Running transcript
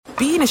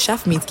being a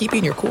chef means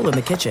keeping your cool in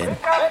the kitchen.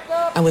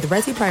 And with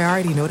Resi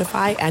Priority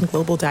Notify and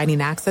Global Dining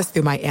Access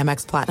through my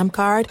Amex Platinum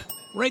card,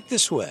 Right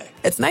this way.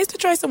 it's nice to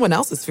try someone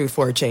else's food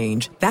for a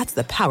change. That's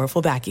the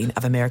powerful backing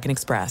of American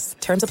Express.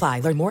 Terms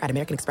apply. Learn more at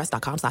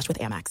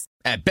americanexpress.com/withAmex.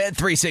 At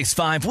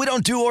Bet365, we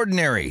don't do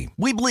ordinary.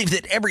 We believe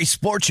that every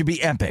sport should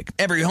be epic.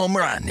 Every home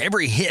run,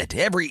 every hit,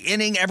 every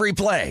inning, every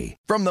play.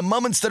 From the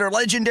moments that are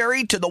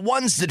legendary to the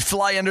ones that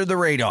fly under the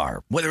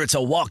radar. Whether it's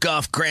a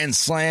walk-off grand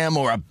slam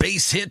or a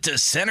base hit to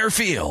center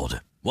field.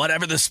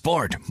 Whatever the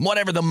sport,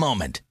 whatever the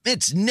moment,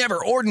 it's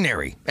never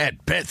ordinary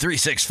at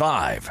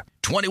Bet365.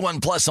 21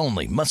 plus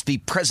only. Must be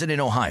present in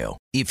Ohio.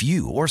 If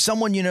you or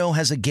someone you know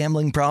has a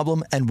gambling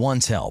problem and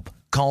wants help,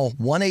 call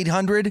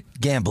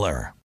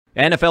 1-800-GAMBLER.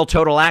 NFL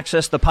Total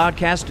Access, the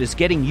podcast, is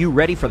getting you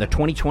ready for the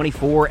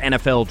 2024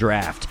 NFL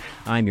Draft.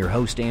 I'm your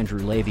host, Andrew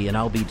Levy, and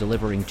I'll be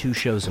delivering 2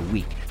 shows a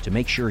week to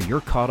make sure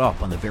you're caught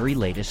up on the very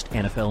latest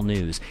NFL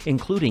news,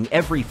 including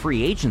every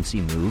free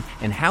agency move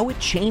and how it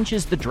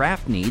changes the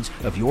draft needs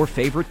of your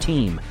favorite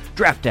team.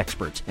 Draft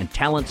experts and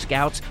talent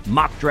scouts,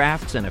 mock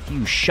drafts, and a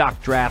few shock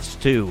drafts,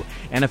 too.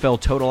 NFL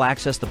Total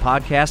Access, the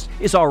podcast,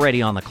 is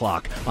already on the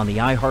clock on the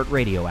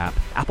iHeartRadio app,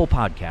 Apple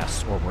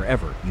Podcasts, or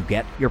wherever you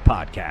get your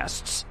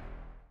podcasts.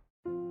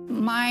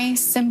 My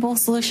simple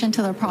solution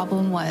to the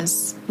problem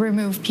was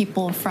remove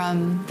people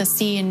from the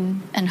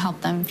scene and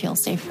help them feel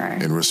safer.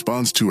 In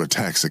response to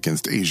attacks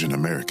against Asian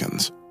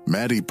Americans,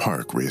 Maddie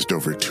Park raised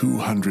over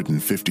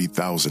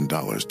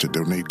 $250,000 to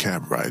donate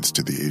cab rides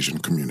to the Asian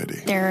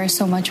community. There is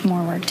so much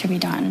more work to be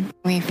done.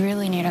 We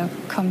really need to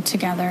come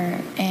together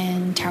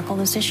and tackle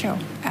this issue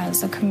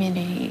as a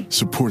community.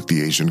 Support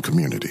the Asian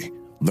community.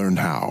 Learn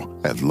how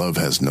at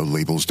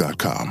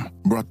lovehasnolabels.com.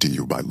 Brought to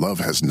you by Love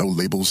Has No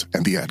Labels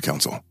and the Ad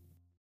Council.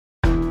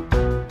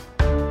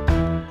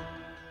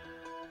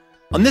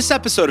 On this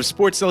episode of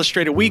Sports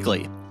Illustrated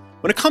Weekly,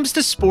 when it comes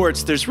to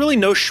sports, there's really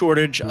no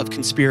shortage of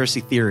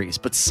conspiracy theories,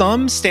 but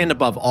some stand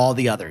above all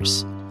the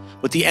others.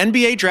 With the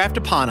NBA draft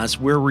upon us,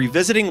 we're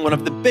revisiting one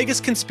of the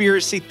biggest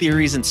conspiracy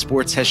theories in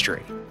sports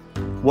history.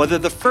 Whether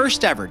the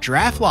first ever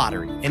draft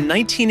lottery in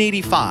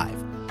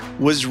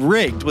 1985 was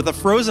rigged with a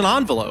frozen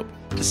envelope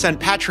to send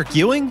Patrick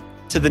Ewing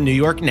to the New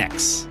York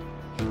Knicks.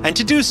 And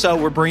to do so,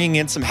 we're bringing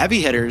in some heavy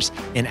hitters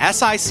in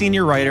SI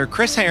senior writer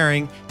Chris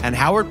Herring and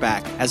Howard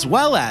Beck, as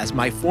well as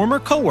my former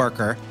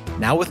coworker,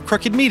 now with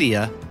Crooked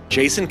Media,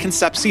 Jason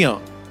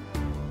Concepcion.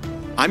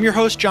 I'm your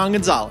host, John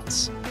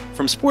Gonzalez.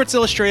 From Sports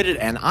Illustrated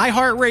and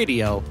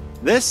iHeartRadio,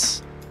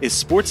 this is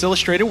Sports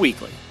Illustrated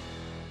Weekly.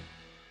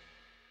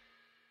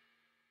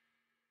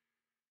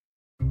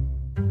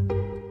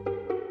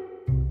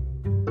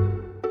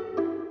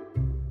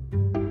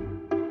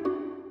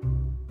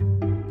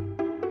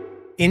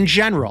 In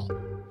general,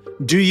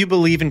 do you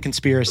believe in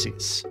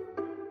conspiracies?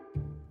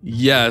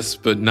 Yes,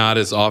 but not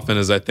as often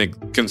as I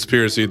think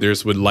conspiracy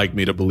theorists would like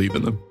me to believe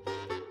in them.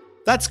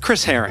 That's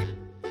Chris Herring.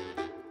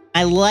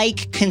 I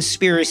like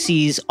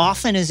conspiracies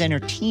often as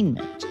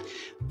entertainment,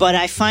 but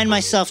I find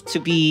myself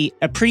to be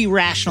a pretty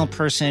rational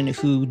person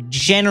who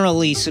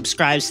generally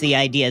subscribes to the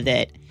idea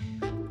that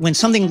when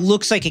something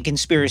looks like a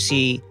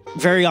conspiracy,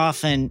 very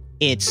often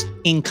it's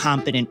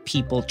incompetent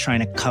people trying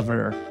to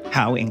cover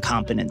how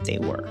incompetent they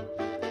were.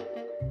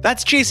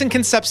 That's Jason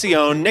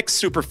Concepcion,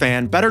 Knicks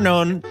superfan, better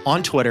known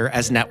on Twitter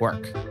as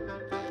Network.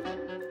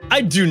 I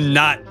do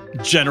not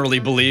generally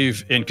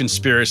believe in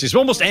conspiracies,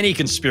 almost any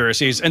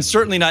conspiracies, and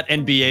certainly not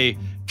NBA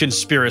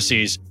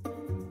conspiracies.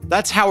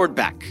 That's Howard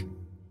Beck.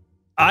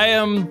 I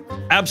am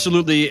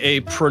absolutely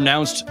a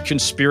pronounced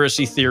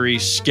conspiracy theory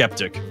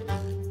skeptic.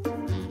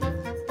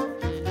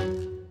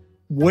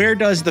 Where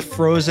does the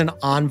frozen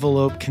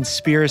envelope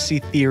conspiracy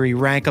theory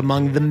rank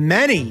among the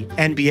many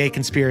NBA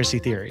conspiracy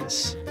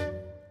theories?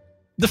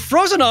 The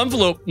frozen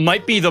envelope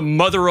might be the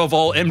mother of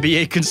all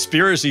NBA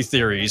conspiracy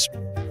theories.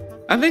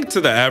 I think to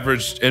the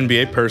average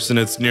NBA person,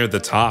 it's near the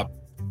top.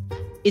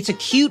 It's a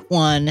cute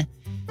one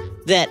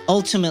that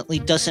ultimately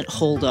doesn't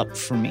hold up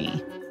for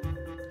me.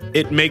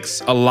 It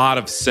makes a lot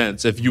of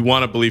sense. If you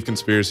want to believe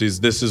conspiracies,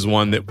 this is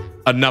one that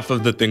enough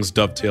of the things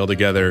dovetail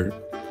together.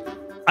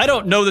 I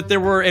don't know that there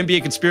were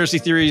NBA conspiracy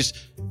theories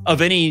of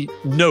any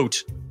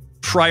note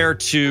prior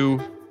to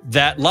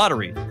that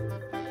lottery.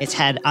 It's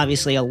had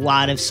obviously a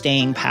lot of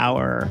staying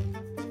power.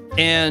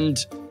 And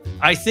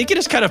I think it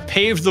has kind of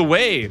paved the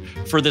way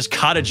for this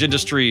cottage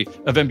industry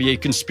of NBA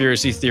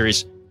conspiracy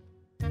theories.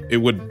 It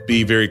would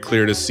be very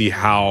clear to see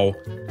how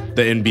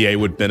the NBA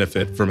would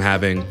benefit from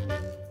having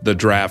the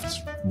draft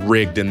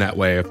rigged in that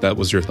way, if that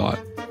was your thought.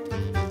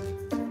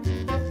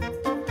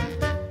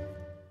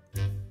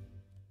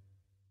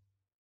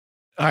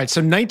 All right, so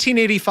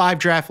 1985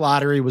 draft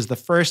lottery was the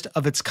first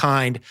of its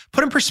kind.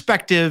 Put in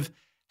perspective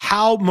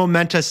how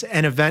momentous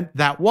an event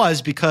that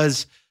was,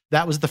 because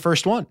that was the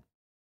first one.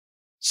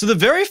 So the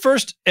very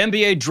first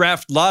NBA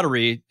draft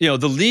lottery, the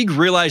league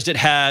realized it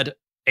had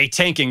a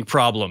tanking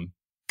problem.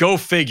 Go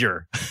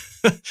figure.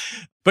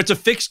 But to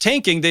fix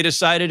tanking, they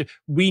decided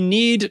we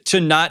need to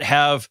not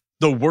have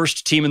the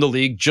worst team in the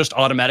league just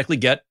automatically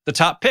get the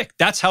top pick.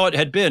 That's how it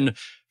had been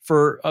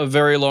for a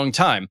very long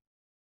time.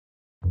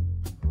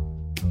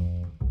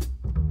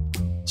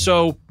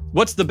 So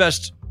what's the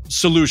best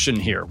solution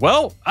here?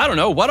 Well, I don't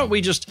know. Why don't we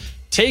just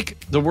take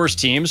the worst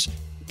teams,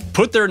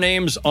 put their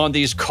names on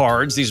these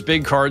cards, these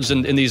big cards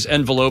in these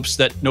envelopes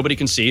that nobody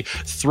can see,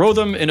 throw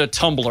them in a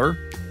tumbler,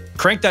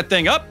 crank that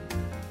thing up,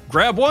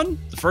 grab one.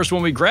 The first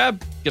one we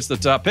grab gets the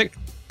top pick.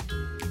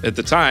 At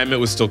the time, it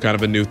was still kind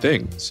of a new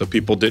thing. So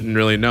people didn't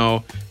really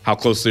know how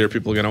closely are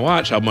people going to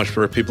watch, how much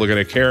were people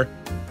going to care.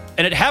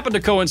 And it happened to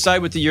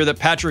coincide with the year that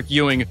Patrick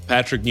Ewing,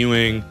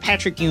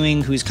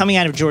 who's coming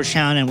out of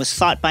Georgetown and was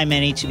thought by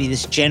many to be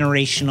this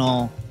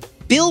generational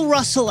Bill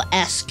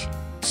Russell-esque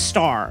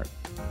star,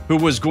 who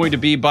was going to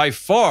be by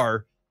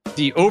far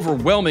the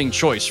overwhelming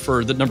choice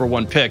for the number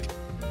one pick.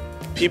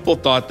 People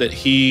thought that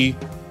he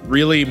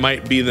really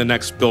might be the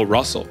next Bill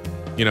Russell,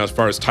 as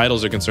far as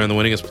titles are concerned, the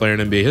winningest player in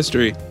NBA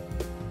history.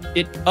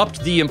 It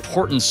upped the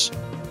importance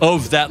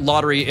of that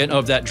lottery and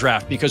of that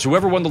draft, because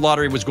whoever won the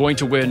lottery was going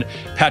to win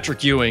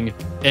Patrick Ewing,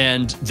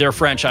 and their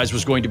franchise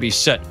was going to be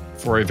set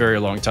for a very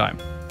long time.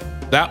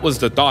 That was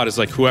the thought, is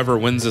like whoever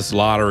wins this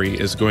lottery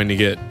is going to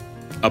get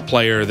a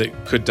player that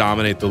could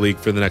dominate the league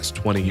for the next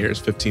 20 years,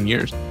 15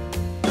 years.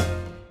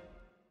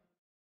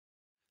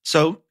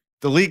 So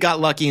the league got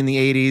lucky in the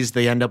 80s.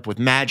 They end up with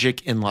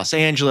Magic in Los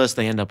Angeles.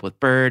 They end up with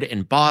Bird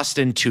in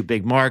Boston, two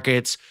big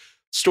markets,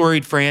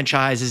 storied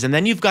franchises. And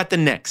then you've got the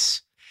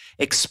Knicks.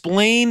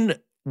 Explain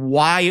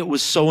why it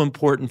was so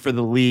important for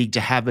the league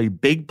to have a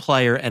big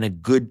player and a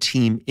good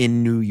team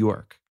in New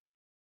York.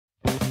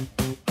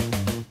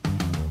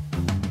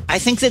 I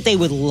think that they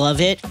would love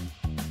it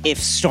if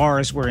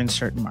stars were in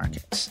certain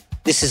markets.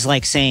 This is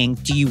like saying,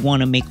 do you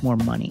want to make more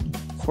money?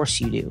 Of course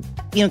you do.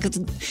 'Cause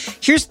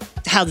here's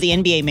how the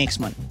NBA makes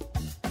money.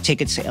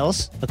 Ticket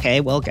sales.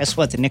 Okay, well, guess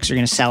what? The Knicks are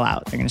going to sell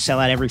out. They're going to sell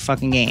out every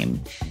fucking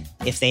game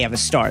if they have a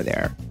star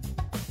there.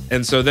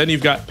 And so then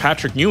you've got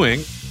Patrick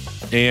Ewing,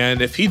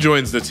 and if he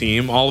joins the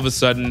team, all of a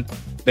sudden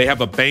they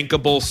have a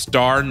bankable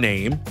star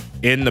name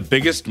in the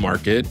biggest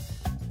market.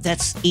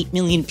 That's 8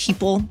 million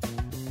people.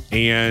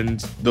 And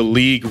the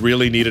league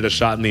really needed a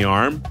shot in the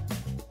arm.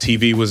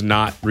 TV was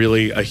not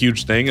really a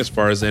huge thing as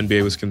far as the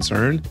NBA was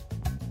concerned.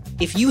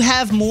 If you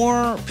have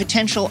more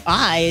potential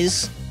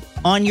eyes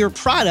on your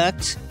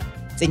product,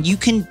 then you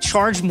can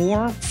charge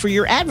more for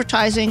your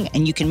advertising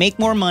and you can make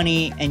more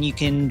money and you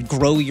can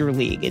grow your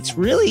league. It's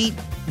really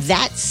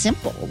that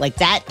simple. Like,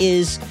 that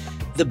is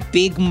the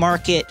big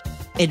market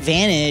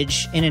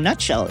advantage in a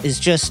nutshell, is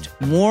just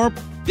more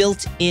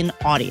built-in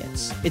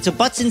audience. It's a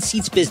butts and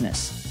seats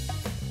business.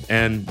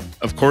 And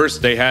of course,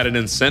 they had an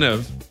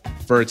incentive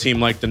for a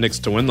team like the Knicks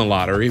to win the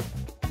lottery.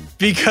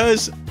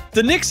 Because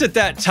the Knicks at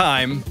that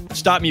time,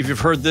 stop me if you've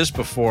heard this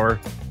before,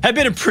 had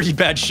been in pretty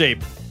bad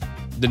shape.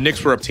 The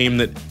Knicks were a team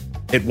that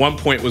at one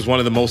point was one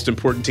of the most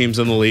important teams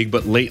in the league,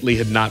 but lately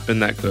had not been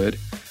that good.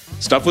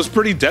 Stuff was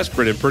pretty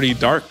desperate and pretty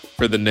dark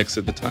for the Knicks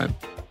at the time.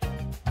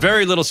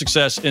 Very little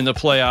success in the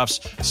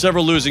playoffs,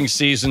 several losing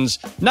seasons,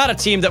 not a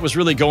team that was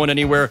really going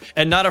anywhere,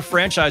 and not a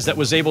franchise that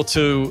was able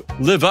to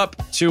live up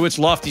to its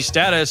lofty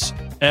status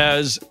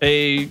as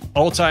a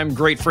all-time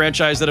great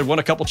franchise that had won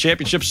a couple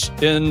championships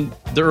in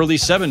the early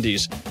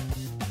 70s.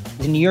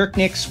 The New York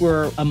Knicks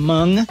were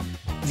among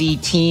the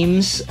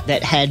teams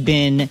that had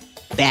been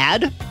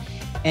bad,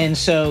 and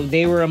so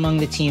they were among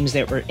the teams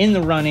that were in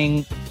the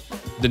running.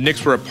 The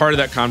Knicks were a part of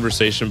that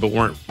conversation, but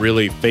weren't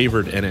really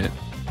favored in it.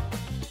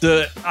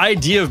 The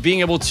idea of being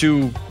able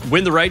to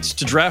win the rights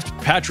to draft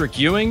Patrick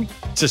Ewing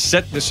to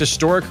set this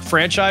historic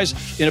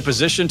franchise in a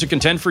position to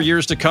contend for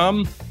years to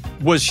come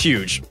was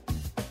huge.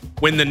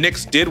 When the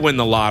Knicks did win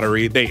the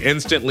lottery, they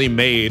instantly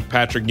made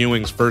Patrick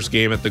Ewing's first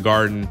game at the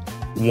Garden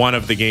one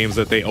of the games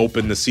that they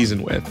opened the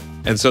season with.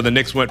 And so the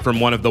Knicks went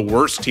from one of the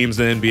worst teams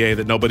in the NBA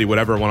that nobody would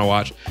ever want to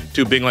watch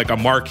to being like a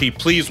marquee,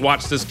 please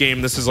watch this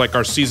game. This is like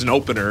our season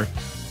opener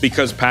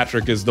because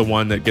Patrick is the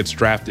one that gets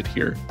drafted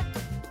here.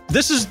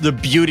 This is the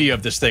beauty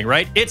of this thing,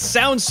 right? It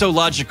sounds so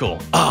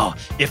logical. Oh,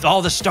 if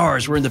all the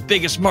stars were in the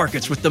biggest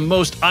markets with the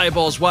most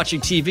eyeballs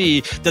watching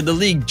TV, then the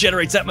league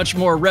generates that much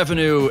more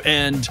revenue,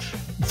 and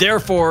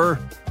therefore,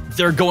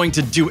 they're going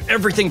to do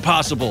everything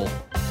possible.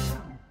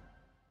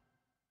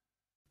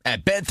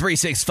 At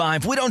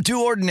Bet365, we don't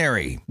do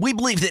ordinary. We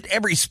believe that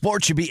every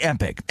sport should be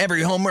epic.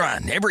 Every home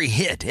run, every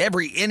hit,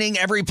 every inning,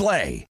 every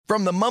play.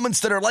 From the moments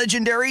that are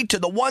legendary to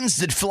the ones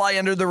that fly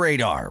under the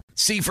radar.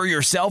 See for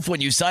yourself when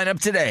you sign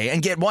up today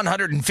and get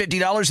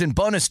 $150 in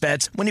bonus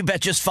bets when you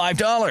bet just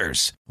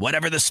 $5.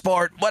 Whatever the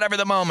sport, whatever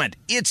the moment,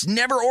 it's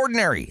never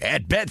ordinary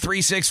at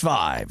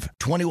Bet365.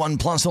 21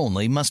 plus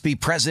only. Must be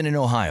present in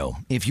Ohio.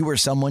 If you or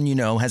someone you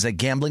know has a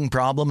gambling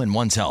problem and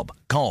wants help,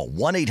 call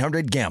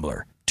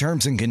 1-800-GAMBLER.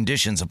 Terms and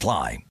conditions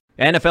apply.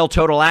 NFL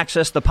Total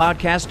Access, the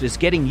podcast, is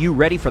getting you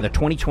ready for the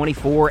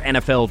 2024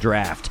 NFL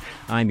Draft.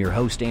 I'm your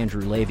host,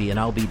 Andrew Levy, and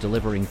I'll be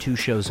delivering 2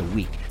 shows a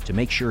week to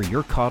make sure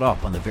you're caught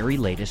up on the very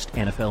latest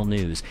NFL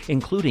news,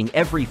 including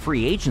every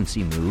free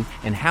agency move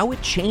and how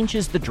it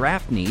changes the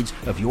draft needs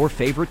of your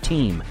favorite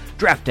team.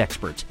 Draft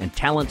experts and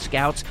talent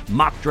scouts,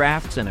 mock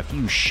drafts, and a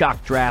few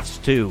shock drafts,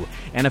 too.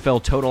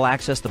 NFL Total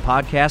Access, the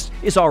podcast,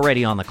 is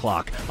already on the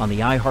clock on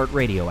the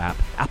iHeartRadio app,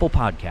 Apple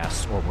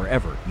Podcasts, or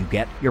wherever you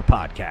get your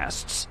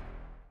podcasts.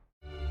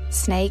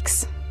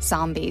 Snakes,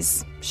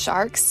 zombies,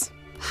 sharks,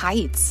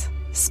 heights,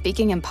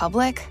 speaking in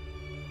public.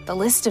 The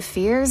list of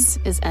fears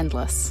is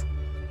endless.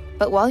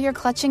 But while you're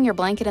clutching your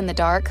blanket in the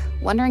dark,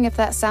 wondering if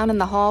that sound in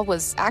the hall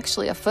was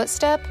actually a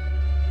footstep,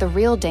 the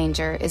real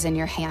danger is in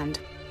your hand,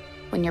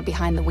 when you're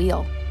behind the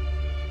wheel.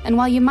 And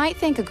while you might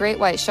think a great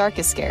white shark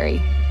is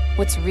scary,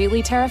 what's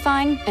really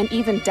terrifying and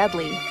even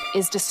deadly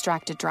is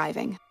distracted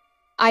driving.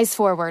 Eyes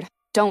forward,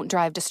 don't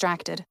drive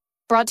distracted.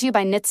 Brought to you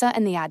by NHTSA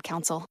and the Ad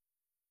Council.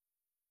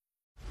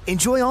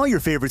 Enjoy all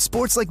your favorite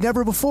sports like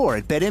never before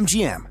at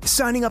BetMGM.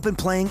 Signing up and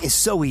playing is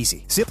so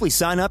easy. Simply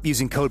sign up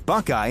using code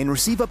Buckeye and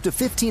receive up to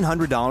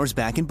 $1,500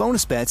 back in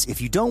bonus bets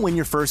if you don't win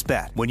your first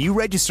bet. When you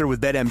register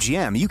with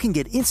BetMGM, you can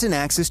get instant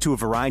access to a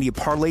variety of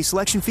parlay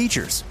selection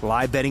features,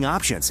 live betting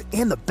options,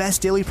 and the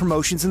best daily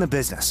promotions in the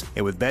business.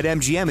 And with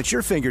BetMGM at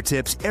your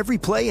fingertips, every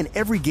play and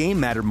every game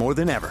matter more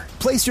than ever.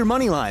 Place your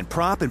moneyline,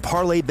 prop, and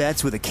parlay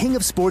bets with the king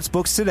of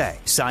sportsbooks today.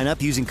 Sign up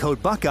using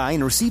code Buckeye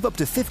and receive up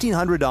to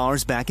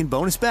 $1,500 back in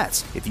bonus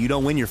bets if you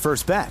don't win your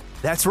first bet.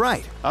 That's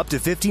right, up to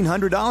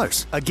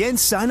 $1,500. Again,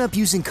 sign up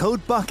using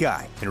code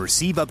Buckeye and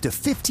receive up to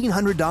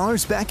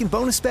 $1,500 back in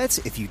bonus bets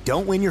if you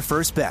don't win your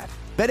first bet.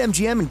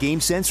 BetMGM and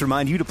GameSense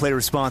remind you to play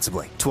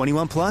responsibly.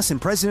 21 plus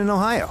and present in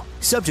Ohio.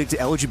 Subject to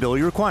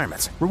eligibility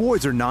requirements.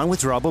 Rewards are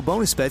non-withdrawable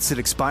bonus bets that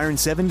expire in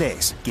 7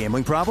 days.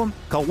 Gambling problem?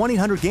 Call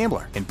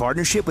 1-800-GAMBLER in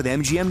partnership with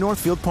MGM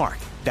Northfield Park.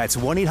 That's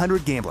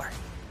 1-800-GAMBLER.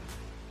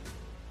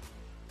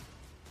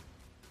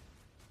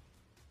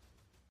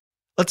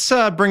 Let's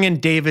bring in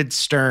David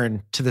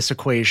Stern to this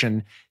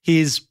equation.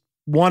 He's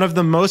one of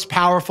the most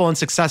powerful and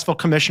successful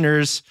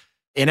commissioners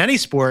in any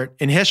sport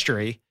in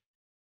history.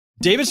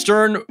 David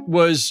Stern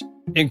was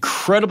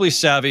incredibly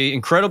savvy,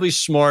 incredibly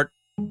smart.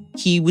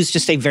 He was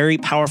just a very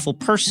powerful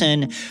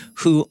person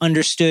who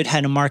understood how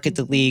to market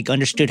the league,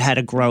 understood how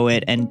to grow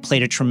it, and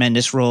played a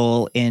tremendous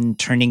role in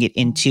turning it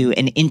into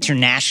an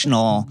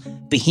international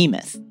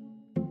behemoth.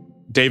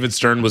 David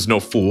Stern was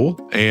no fool,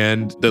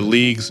 and the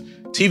league's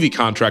TV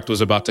contract was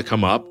about to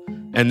come up.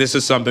 And this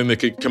is something that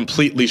could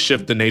completely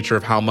shift the nature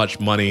of how much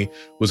money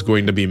was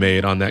going to be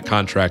made on that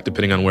contract,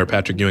 depending on where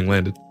Patrick Ewing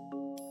landed.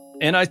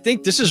 And I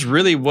think this is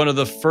really one of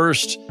the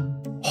first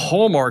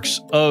hallmarks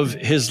of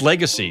his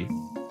legacy.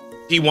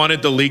 He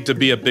wanted the league to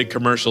be a big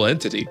commercial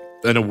entity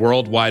and a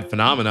worldwide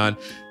phenomenon.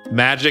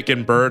 Magic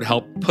and Bird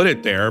helped put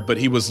it there, but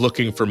he was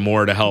looking for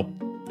more to help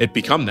it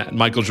become that.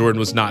 Michael Jordan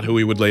was not who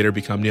he would later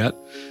become yet.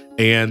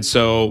 And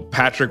so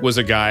Patrick was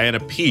a guy and a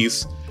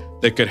piece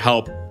that could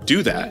help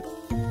do that.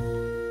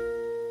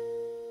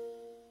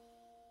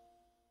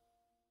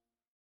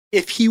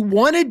 If he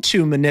wanted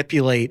to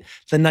manipulate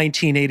the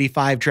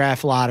 1985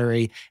 draft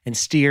lottery and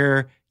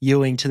steer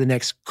Ewing to the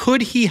Knicks,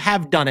 could he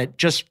have done it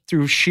just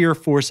through sheer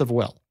force of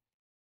will?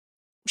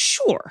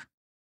 Sure.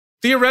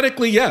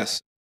 Theoretically,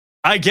 yes.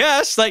 I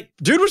guess.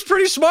 Dude was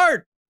pretty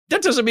smart.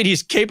 That doesn't mean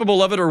he's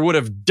capable of it or would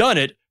have done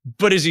it,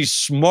 but is he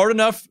smart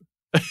enough?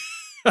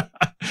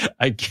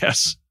 I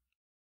guess.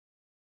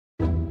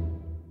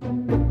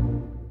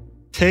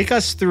 Take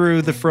us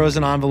through the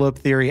frozen envelope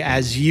theory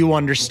as you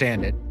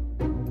understand it.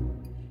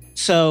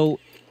 So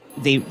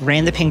they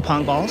ran the ping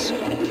pong balls.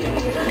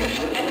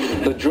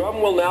 The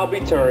drum will now be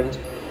turned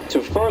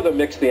to further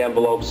mix the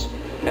envelopes,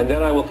 and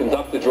then I will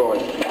conduct the drawing.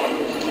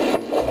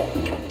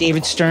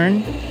 David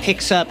Stern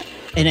picks up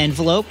an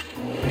envelope.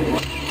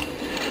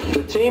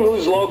 The team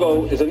whose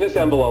logo is in this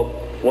envelope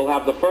will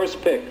have the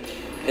first pick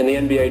in the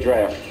NBA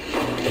draft.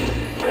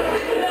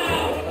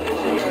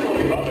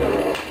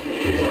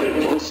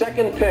 The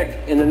second pick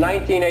in the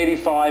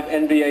 1985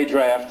 NBA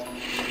draft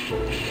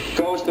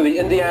goes to the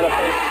Indiana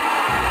Pacers.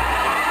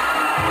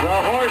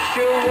 The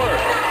horseshoe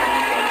works.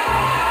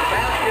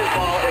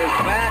 Basketball is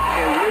back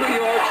in New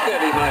York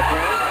City, my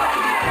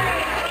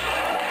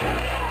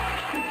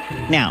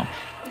friends. Now,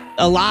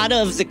 a lot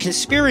of the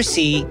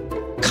conspiracy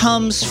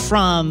comes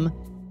from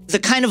the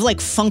kind of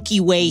funky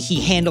way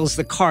he handles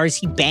the cards.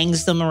 He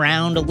bangs them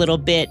around a little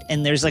bit,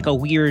 and there's a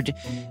weird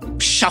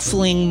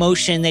shuffling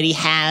motion that he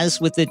has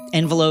with the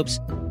envelopes.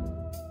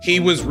 He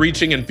was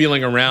reaching and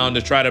feeling around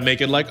to try to make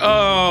it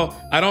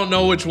I don't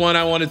know which one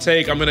I want to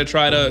take. I'm going to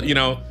try to,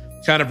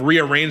 kind of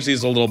rearrange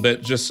these a little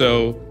bit just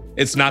so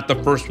it's not the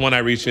first one I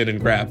reach in and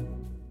grab.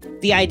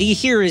 The idea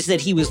here is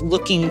that he was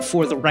looking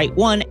for the right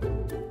one.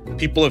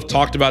 People have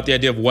talked about the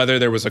idea of whether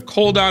there was a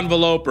cold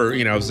envelope or,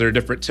 is there a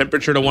different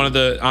temperature to one of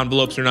the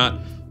envelopes or not?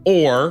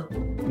 Or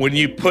when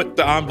you put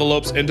the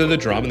envelopes into the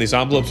drum, and these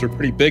envelopes are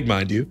pretty big,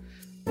 mind you,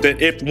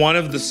 that if one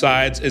of the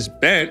sides is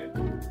bent,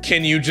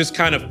 can you just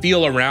kind of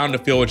feel around to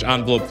feel which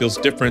envelope feels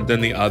different than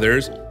the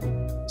others?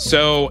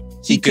 So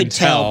he could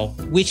tell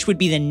which would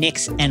be the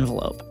Knicks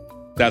envelope.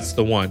 that's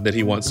the one that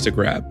he wants to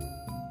grab.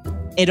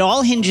 It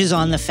all hinges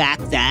on the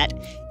fact that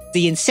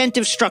the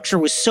incentive structure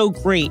was so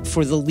great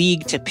for the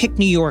league to pick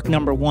New York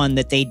number one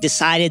that they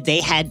decided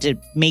they had to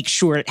make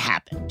sure it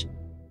happened.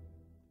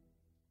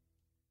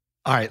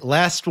 All right,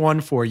 last one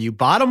for you.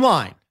 Bottom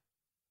line,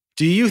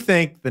 do you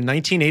think the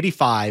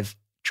 1985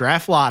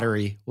 draft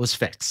lottery was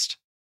fixed?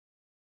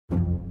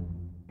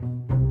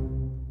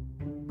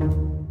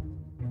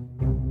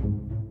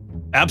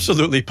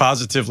 Absolutely,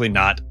 positively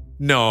not.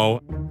 No.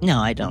 No,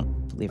 I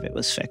don't believe it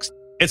was fixed.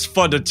 It's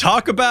fun to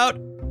talk about.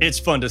 It's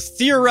fun to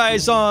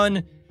theorize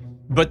on.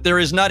 But there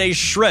is not a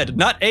shred,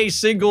 not a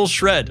single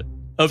shred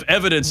of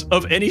evidence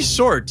of any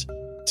sort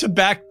to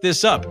back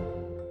this up.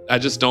 I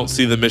just don't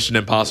see the Mission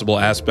Impossible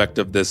aspect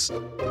of this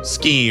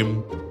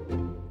scheme.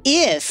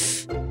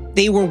 If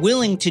they were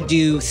willing to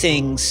do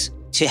things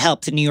to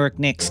help the New York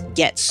Knicks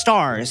get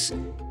stars,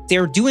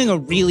 they're doing a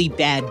really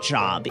bad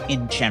job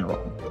in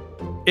general.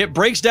 It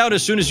breaks down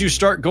as soon as you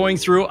start going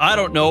through, I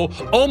don't know,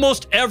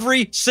 almost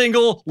every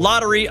single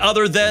lottery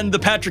other than the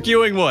Patrick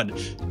Ewing one.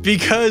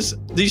 Because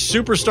these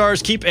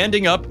superstars keep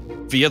ending up,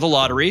 via the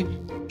lottery,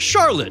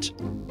 Charlotte,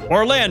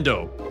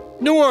 Orlando,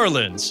 New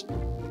Orleans.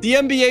 The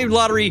NBA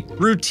lottery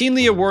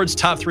routinely awards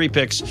top 3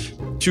 picks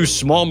to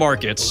small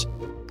markets.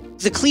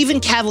 The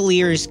Cleveland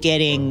Cavaliers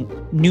getting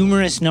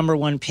numerous number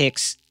 1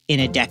 picks in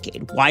a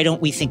decade. Why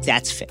don't we think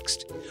that's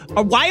fixed?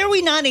 Or why are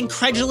we not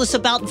incredulous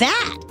about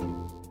that?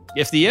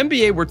 If the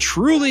NBA were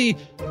truly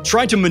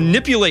trying to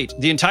manipulate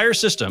the entire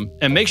system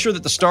and make sure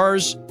that the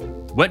stars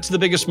went to the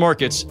biggest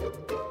markets,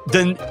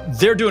 then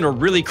they're doing a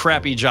really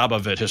crappy job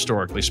of it,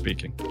 historically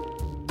speaking.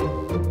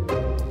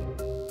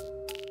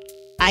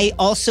 I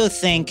also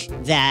think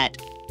that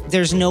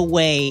there's no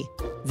way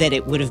that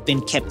it would have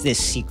been kept this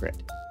secret.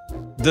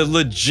 The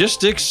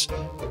logistics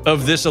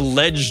of this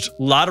alleged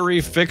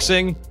lottery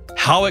fixing,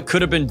 how it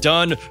could have been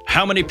done,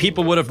 how many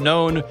people would have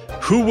known,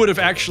 who would have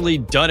actually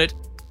done it.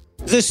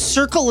 The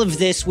circle of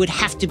this would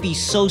have to be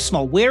so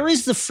small. Where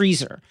is the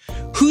freezer?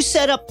 Who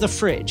set up the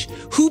fridge?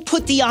 Who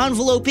put the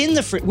envelope in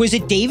the fridge? Was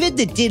it David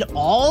that did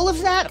all of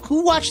that?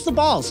 Who watched the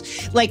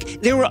balls?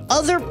 Like, there were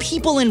other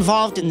people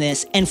involved in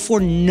this, and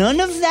for none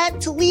of that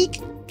to leak?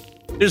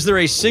 Is there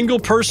a single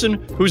person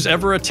who's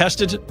ever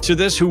attested to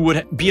this who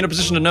would be in a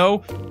position to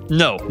know?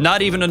 No,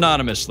 not even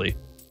anonymously.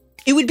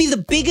 It would be the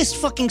biggest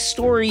fucking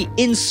story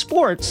in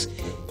sports.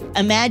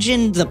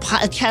 Imagine the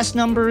podcast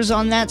numbers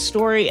on that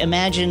story.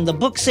 Imagine the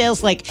book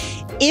sales. Like,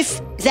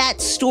 if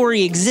that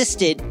story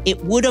existed,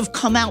 it would have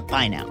come out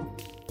by now.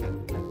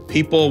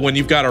 People, when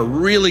you've got a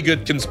really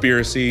good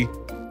conspiracy,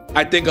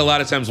 I think a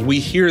lot of times we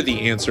hear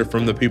the answer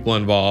from the people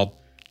involved.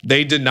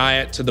 They deny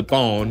it to the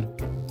bone.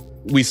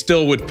 We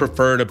still would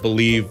prefer to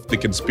believe the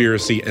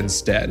conspiracy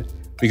instead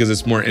because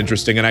it's more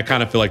interesting. And I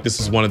kind of feel like this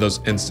is one of those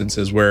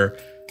instances where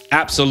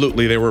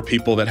absolutely there were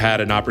people that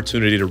had an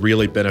opportunity to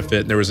really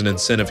benefit and there was an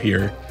incentive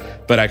here.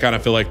 But I kind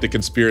of feel like the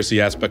conspiracy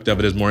aspect of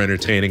it is more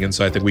entertaining. And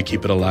so I think we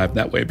keep it alive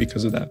that way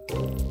because of that.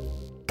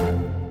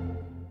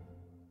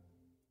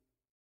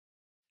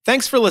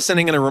 Thanks for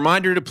listening, and a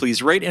reminder to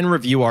please rate and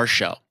review our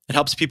show. It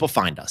helps people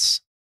find us.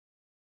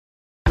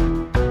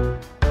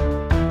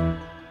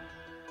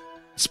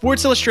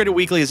 Sports Illustrated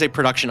Weekly is a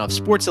production of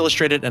Sports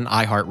Illustrated and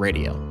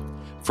iHeartRadio.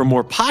 For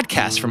more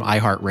podcasts from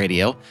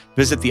iHeartRadio,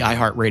 visit the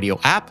iHeartRadio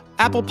app,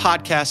 Apple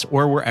Podcasts,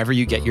 or wherever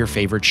you get your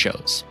favorite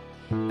shows.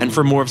 And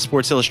for more of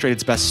Sports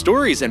Illustrated's best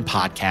stories and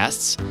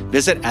podcasts,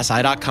 visit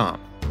SI.com.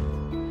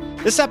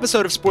 This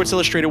episode of Sports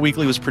Illustrated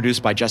Weekly was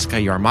produced by Jessica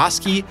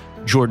Yarmosky,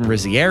 Jordan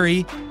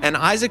Rizzieri, and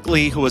Isaac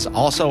Lee, who is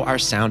also our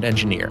sound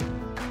engineer.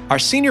 Our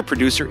senior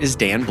producer is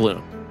Dan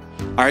Bloom.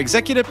 Our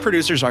executive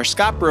producers are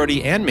Scott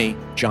Brody and me,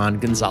 John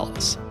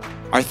Gonzalez.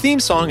 Our theme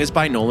song is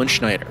by Nolan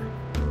Schneider.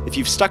 If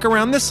you've stuck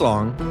around this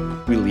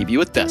long, we leave you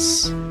with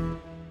this.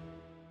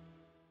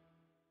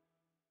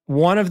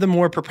 One of the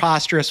more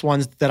preposterous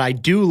ones that I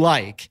do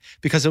like,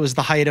 because it was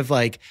the height of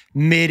like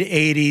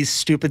mid-'80s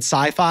stupid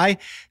sci-fi,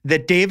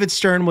 that David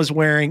Stern was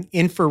wearing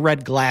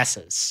infrared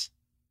glasses.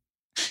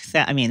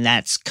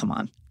 That's, come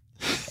on.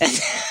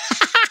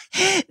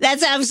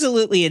 That's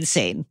absolutely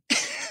insane.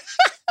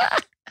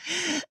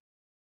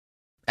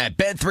 At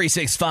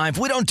Bet365,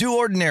 we don't do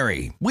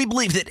ordinary. We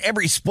believe that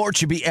every sport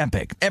should be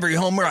epic. Every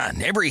home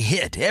run, every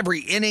hit,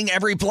 every inning,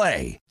 every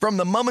play. From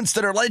the moments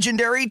that are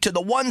legendary to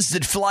the ones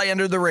that fly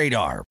under the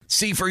radar.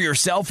 See for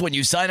yourself when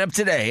you sign up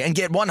today and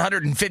get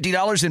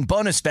 $150 in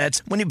bonus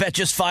bets when you bet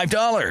just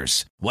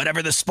 $5.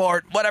 Whatever the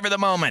sport, whatever the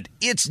moment,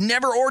 it's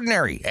never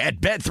ordinary at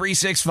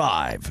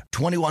Bet365.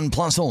 21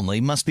 plus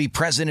only. Must be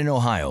present in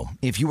Ohio.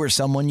 If you or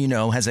someone you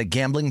know has a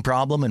gambling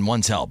problem and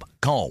wants help,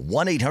 call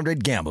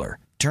 1-800-GAMBLER.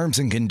 Terms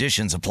and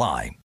conditions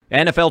apply.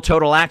 NFL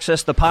Total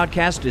Access, the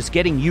podcast, is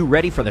getting you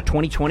ready for the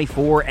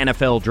 2024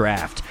 NFL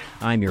Draft.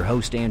 I'm your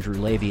host, Andrew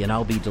Levy, and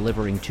I'll be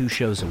delivering 2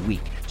 shows a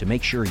week to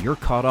make sure you're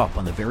caught up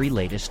on the very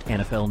latest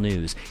NFL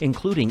news,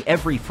 including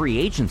every free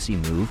agency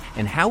move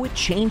and how it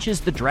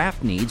changes the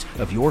draft needs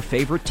of your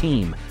favorite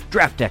team.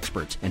 draft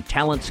experts and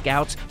talent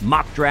scouts,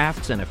 mock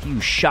drafts, and a few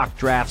shock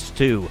drafts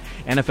too.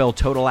 NFL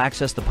Total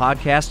Access, the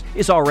podcast,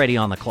 is already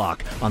on the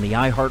clock on the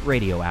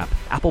iHeartRadio app,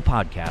 Apple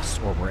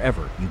Podcasts, or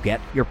wherever you get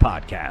your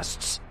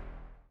podcasts.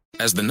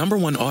 As the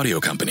 #1 audio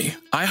company,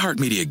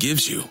 iHeartMedia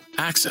gives you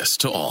access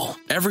to all.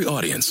 Every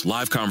audience,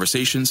 live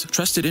conversations,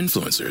 trusted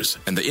influencers,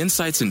 and the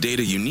insights and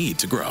data you need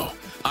to grow.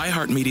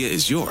 iHeartMedia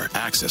is your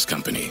access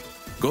company.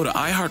 Go to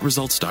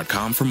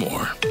iHeartResults.com for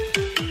more.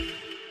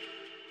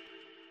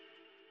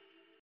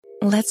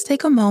 Let's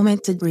take a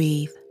moment to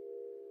breathe.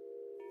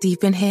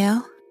 Deep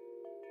inhale.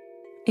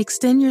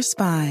 Extend your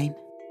spine.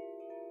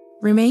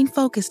 Remain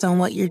focused on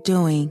what you're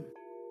doing.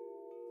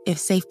 If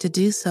safe to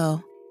do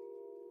so,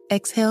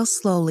 exhale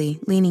slowly,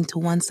 leaning to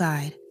one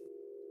side.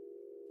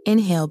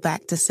 Inhale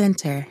back to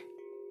center.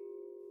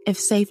 If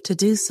safe to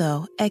do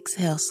so,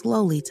 exhale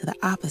slowly to the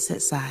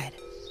opposite side.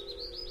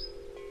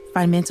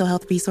 Find mental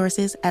health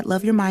resources at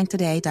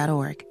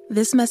loveyourmindtoday.org.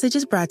 This message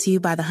is brought to you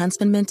by the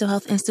Huntsman Mental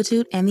Health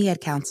Institute and the Ad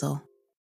Council.